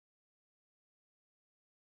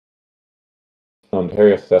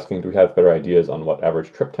 Harrius is asking, do we have better ideas on what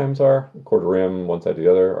average trip times are? Quarter rim, one side to the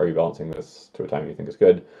other. Are you balancing this to a time you think is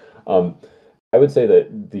good? I would say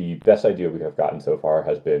that the best idea we have gotten so far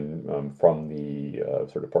has been from the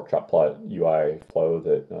sort of pork chop plot UI flow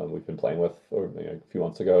that we've been playing with a few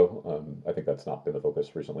months ago. I think that's not been the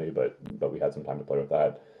focus recently, but we had some time to play with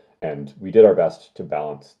that. And we did our best to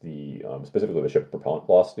balance the specifically the ship propellant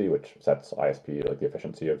velocity, which sets ISP, like the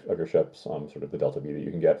efficiency of your ships, sort of the delta V that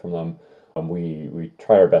you can get from them. We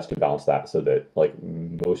try our best to balance that so that like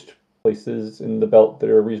most places in the belt that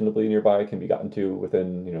are reasonably nearby can be gotten to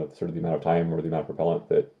within, sort of the amount of time or the amount of propellant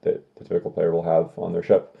that the typical player will have on their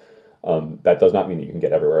ship. That does not mean that you can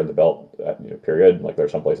get everywhere in the belt, period. Like there are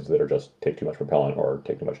some places that are just take too much propellant or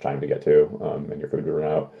take too much time to get to, and your food would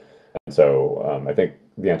run out. And so I think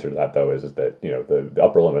the answer to that though is that the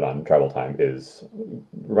upper limit on travel time is,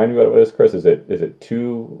 remind me what it is, Chris. Is it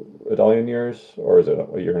 2 Adalian years or is it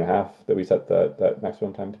a year and a half that we set that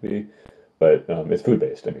maximum time to be? But it's food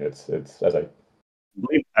based. I mean, it's as I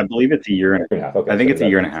believe it's a year and a half. Okay, I think it's a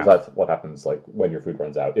year and a half. So that's what happens like when your food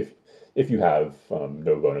runs out. If you have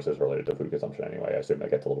no bonuses related to food consumption anyway, I assume that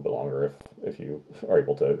gets a little bit longer if you are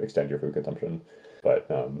able to extend your food consumption. But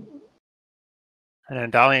an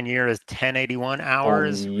Adalian year is 1081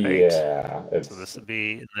 hours, right? Yeah. So this would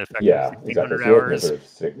be in the effect yeah, of exactly. 1600 So hours.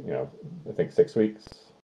 sort of I think 6 weeks.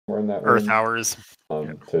 We're in that Earth range, hours.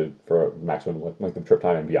 for a maximum length of trip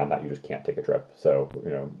time, and beyond that, you just can't take a trip. So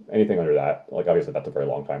anything under that, like obviously that's a very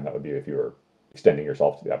long time. That would be if you were extending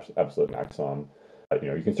yourself to the absolute maximum. But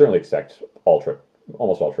you can certainly expect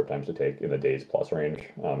almost all trip times to take in the days plus range.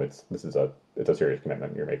 It's a serious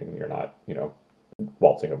commitment you're making. You're not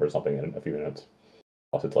waltzing over something in a few minutes,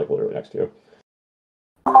 unless it's like literally next to you.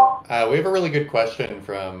 We have a really good question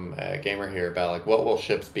from a gamer here about like what will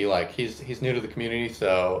ships be like. He's new to the community,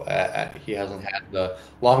 so he hasn't had the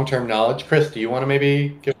long-term knowledge. Chris, do you want to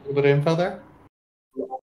maybe give a little bit of info there?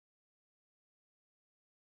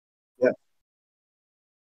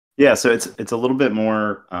 Yeah, so it's a little bit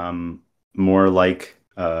more like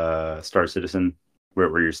Star Citizen,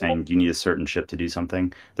 where you're saying you need a certain ship to do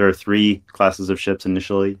something. There are 3 classes of ships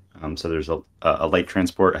initially. So there's a light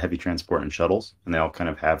transport, a heavy transport, and shuttles, and they all kind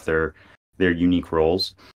of have their unique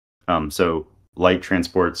roles. So light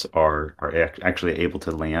transports are actually able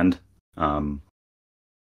to land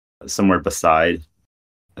somewhere beside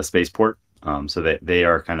a spaceport. So they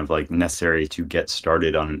are kind of like necessary to get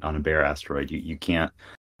started on a bare asteroid. You can't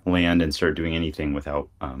land and start doing anything without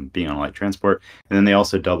being on a light transport. And then they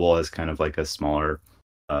also double as kind of like a smaller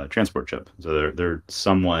transport ship. So they're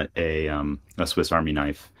somewhat a Swiss Army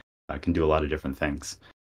knife. Can do a lot of different things.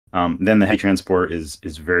 Then the heavy transport is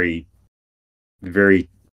very, very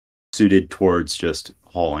suited towards just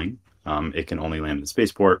hauling. It can only land at the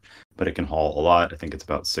spaceport, but it can haul a lot. I think it's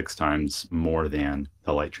about 6 times more than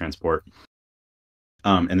the light transport.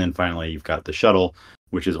 And then finally, you've got the shuttle,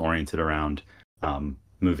 which is oriented around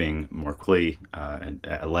moving more quickly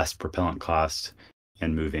at less propellant cost,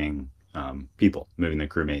 and moving people, moving the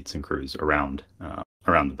crewmates and crews around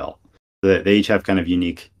the belt. So they each have kind of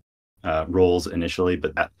unique roles initially,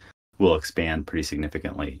 but that will expand pretty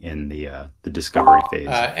significantly in the discovery phase.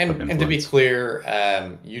 And to be clear,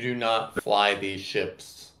 you do not fly these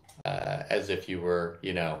ships as if you were,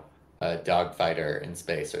 a dogfighter in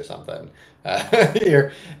space or something.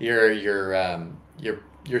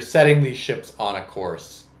 You're setting these ships on a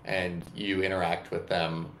course, and you interact with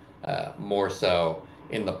them more so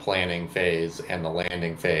in the planning phase and the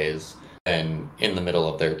landing phase than in the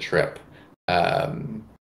middle of their trip.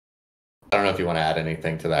 I don't know if you want to add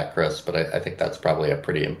anything to that, Chris, but I think that's probably a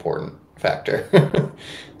pretty important factor.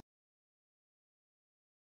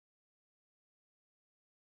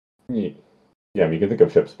 Yeah, I mean, you can think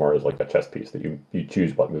of ships more as like a chess piece that you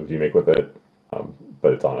choose what moves you make with it,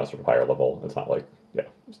 but it's on a sort of higher level. It's not like,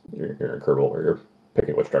 you're in Kerbal where you're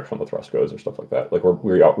picking which direction the thrust goes or stuff like that. Like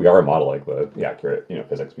we are modeling the accurate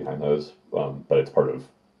physics behind those, but it's part of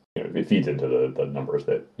it feeds into the numbers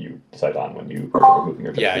that you decide on when you are moving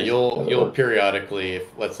your ships. Yeah, you'll periodically,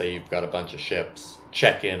 if let's say you've got a bunch of ships,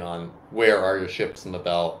 check in on where are your ships in the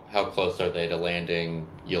belt, how close are they to landing.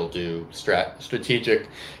 You'll do strategic,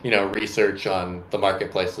 research on the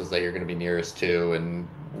marketplaces that you're going to be nearest to and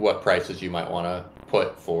what prices you might want to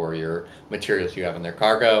put for your materials you have in their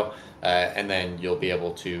cargo. And then you'll be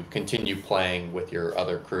able to continue playing with your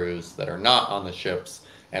other crews that are not on the ships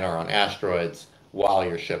and are on asteroids while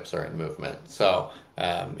your ships are in movement. So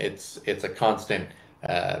it's a constant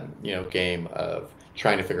game of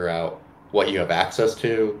trying to figure out what you have access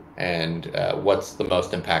to and what's the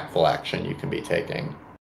most impactful action you can be taking.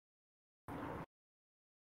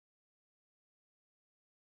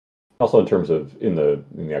 Also, in terms of in the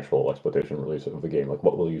actual exploitation release of the game, like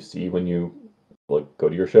what will you see when you go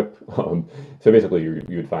to your ship? So basically, you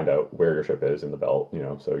would find out where your ship is in the belt.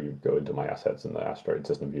 So you go into my assets in the asteroid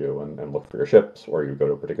system view and look for your ships, or you go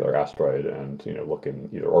to a particular asteroid and look in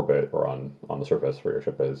either orbit or on the surface where your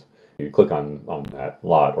ship is. You click on that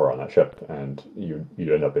lot or on that ship, and you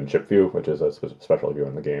end up in ship view, which is a special view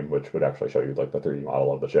in the game, which would actually show you like the 3D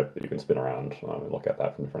model of the ship that you can spin around and look at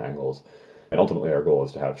that from different angles. And ultimately, our goal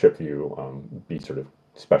is to have ship view be sort of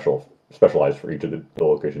specialized for each of the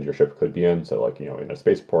locations your ship could be in. So like, in a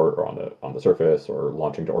spaceport or on the surface or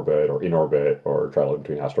launching to orbit or in orbit or traveling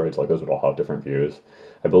between asteroids, like those would all have different views.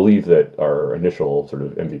 I believe that our initial sort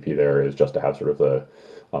of MVP there is just to have sort of the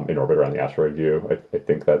in orbit around the asteroid view. I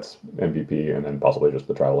think that's MVP, and then possibly just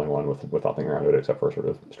the traveling one with nothing around it except for sort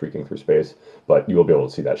of streaking through space. But you will be able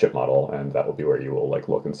to see that ship model, and that will be where you will like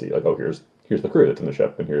look and see like, oh, here's the crew that's in the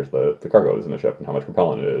ship, and here's the cargo that's in the ship, and how much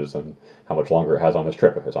propellant it is, and how much longer it has on this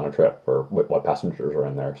trip if it's on a trip, or what passengers are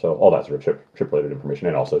in there. So all that sort of ship related information,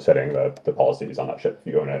 and also setting the policies on that ship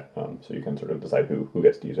if you own it, so you can sort of decide who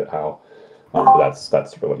gets to use it how. But that's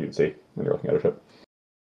sort of what you'd see when you're looking at a ship.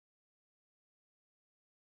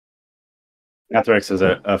 Atherex has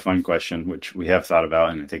a fun question, which we have thought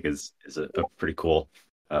about, and I think is a pretty cool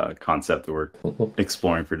concept that we're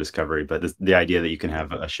exploring for Discovery. But the idea that you can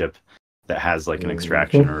have a ship that has like an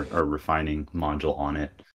extraction or refining module on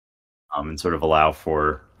it, and sort of allow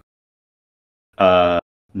for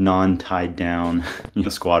non-tied down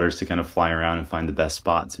squatters to kind of fly around and find the best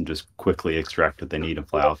spots and just quickly extract what they need and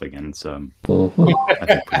fly off again. It's I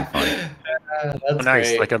think pretty fun. That's nice,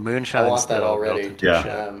 great. like a moonshine. I want that already.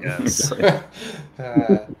 Yes.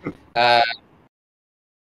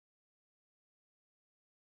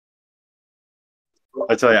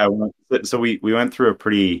 I tell you, so we went through a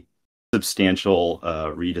pretty substantial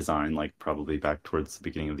redesign, like probably back towards the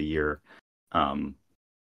beginning of the year,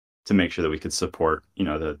 to make sure that we could support,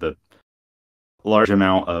 the large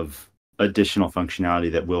amount of additional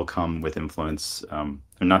functionality that will come with Influence. And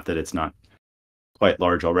not that it's not quite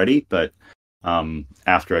large already, but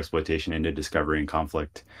after exploitation into discovery and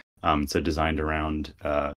conflict, so designed around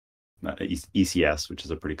ECS, which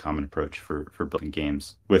is a pretty common approach for building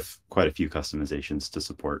games, with quite a few customizations to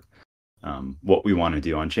support what we want to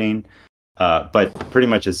do on chain. But pretty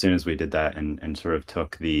much as soon as we did that and sort of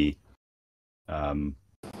took the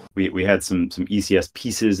we had some ECS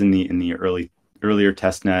pieces in the earlier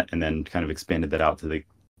testnet, and then kind of expanded that out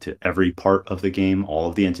to every part of the game, all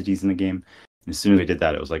of the entities in the game. And as soon as we did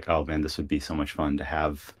that, it was like, oh man, this would be so much fun to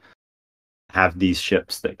have these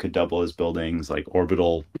ships that could double as buildings. Like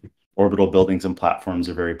orbital buildings and platforms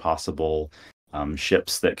are very possible.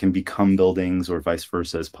 Ships that can become buildings or vice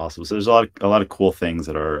versa is possible. So there's a lot of cool things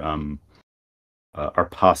that are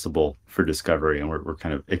possible for Discovery, and we're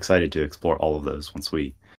kind of excited to explore all of those once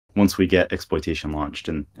we get exploitation launched,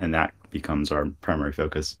 and that becomes our primary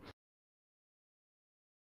focus.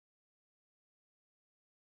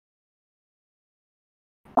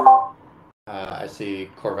 I see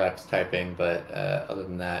Corvax typing, but other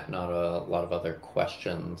than that, not a lot of other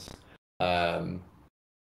questions. Yeah,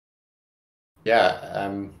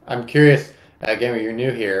 I'm curious. Gamer, you're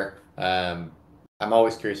new here. I'm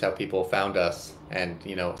always curious how people found us and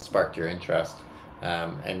sparked your interest.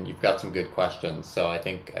 And you've got some good questions, so I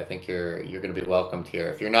think you're going to be welcomed here.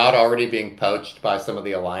 If you're not already being poached by some of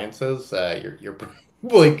the alliances, you're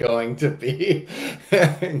probably going to be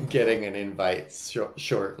getting an invite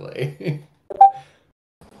shortly.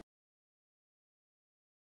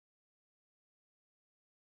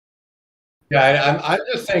 Yeah, I'm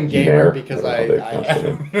just saying gamer because I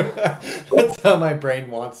that's how my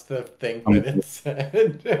brain wants to think that it's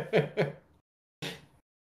said.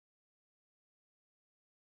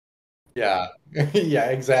 Yeah, yeah,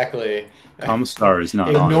 exactly. Comstar is not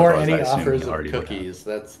Ignore on, any offers of cookies.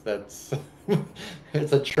 That's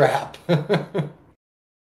it's a trap.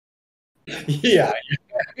 Yeah.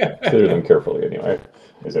 Consider them carefully anyway.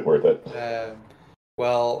 Is it worth it?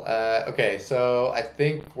 Well, okay, so I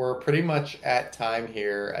think we're pretty much at time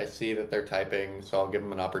here. I see that they're typing, so I'll give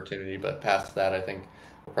them an opportunity, but past that, I think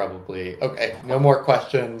we're probably okay. No more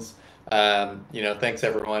questions. Thanks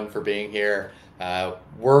everyone for being here.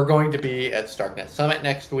 We're going to be at StarkNet Summit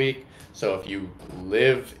next week, so if you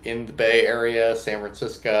live in the Bay Area, San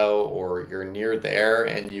Francisco, or you're near there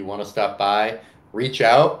and you want to stop by, reach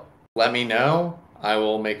out, let me know. I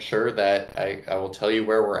will make sure that I will tell you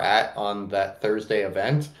where we're at on that Thursday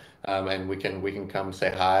event, and we can come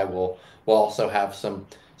say hi. We'll also have some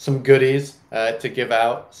goodies to give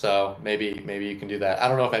out, so maybe you can do that. I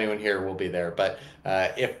don't know if anyone here will be there, but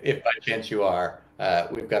if by chance you are,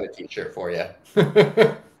 we've got a t-shirt for you.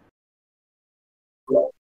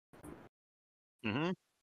 Mm-hmm.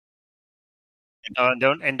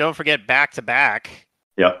 And don't forget back to back.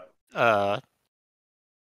 Yep.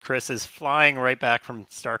 Chris is flying right back from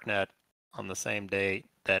StarkNet on the same day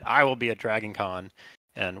that I will be at Dragon Con,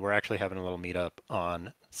 and we're actually having a little meetup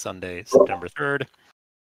on Sunday, September 3rd.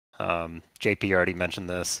 JP already mentioned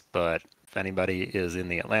this, but if anybody is in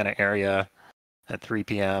the Atlanta area at 3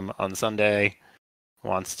 p.m. on Sunday,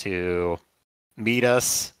 wants to meet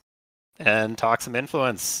us and talk some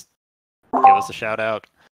influence. Give us a shout out.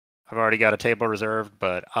 I've already got a table reserved,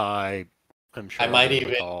 but I am sure I might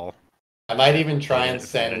even try and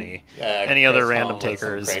send any other random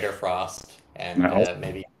takers. Crater Frost, and No.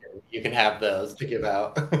 maybe you can have those to give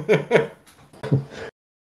out.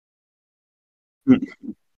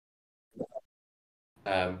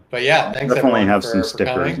 But yeah, thanks Definitely everyone have for, some for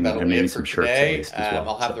stickers coming. That'll and be maybe it for some shirts at today. least as well.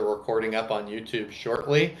 I'll have the recording up on YouTube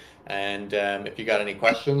shortly, and if you got any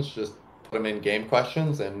questions, just put them in game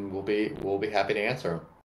questions, and we'll be happy to answer them.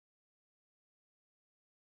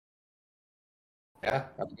 Yeah,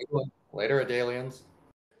 have a good one. Later, Adalians.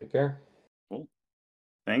 Take care. Cool.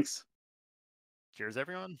 Thanks. Cheers,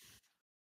 everyone.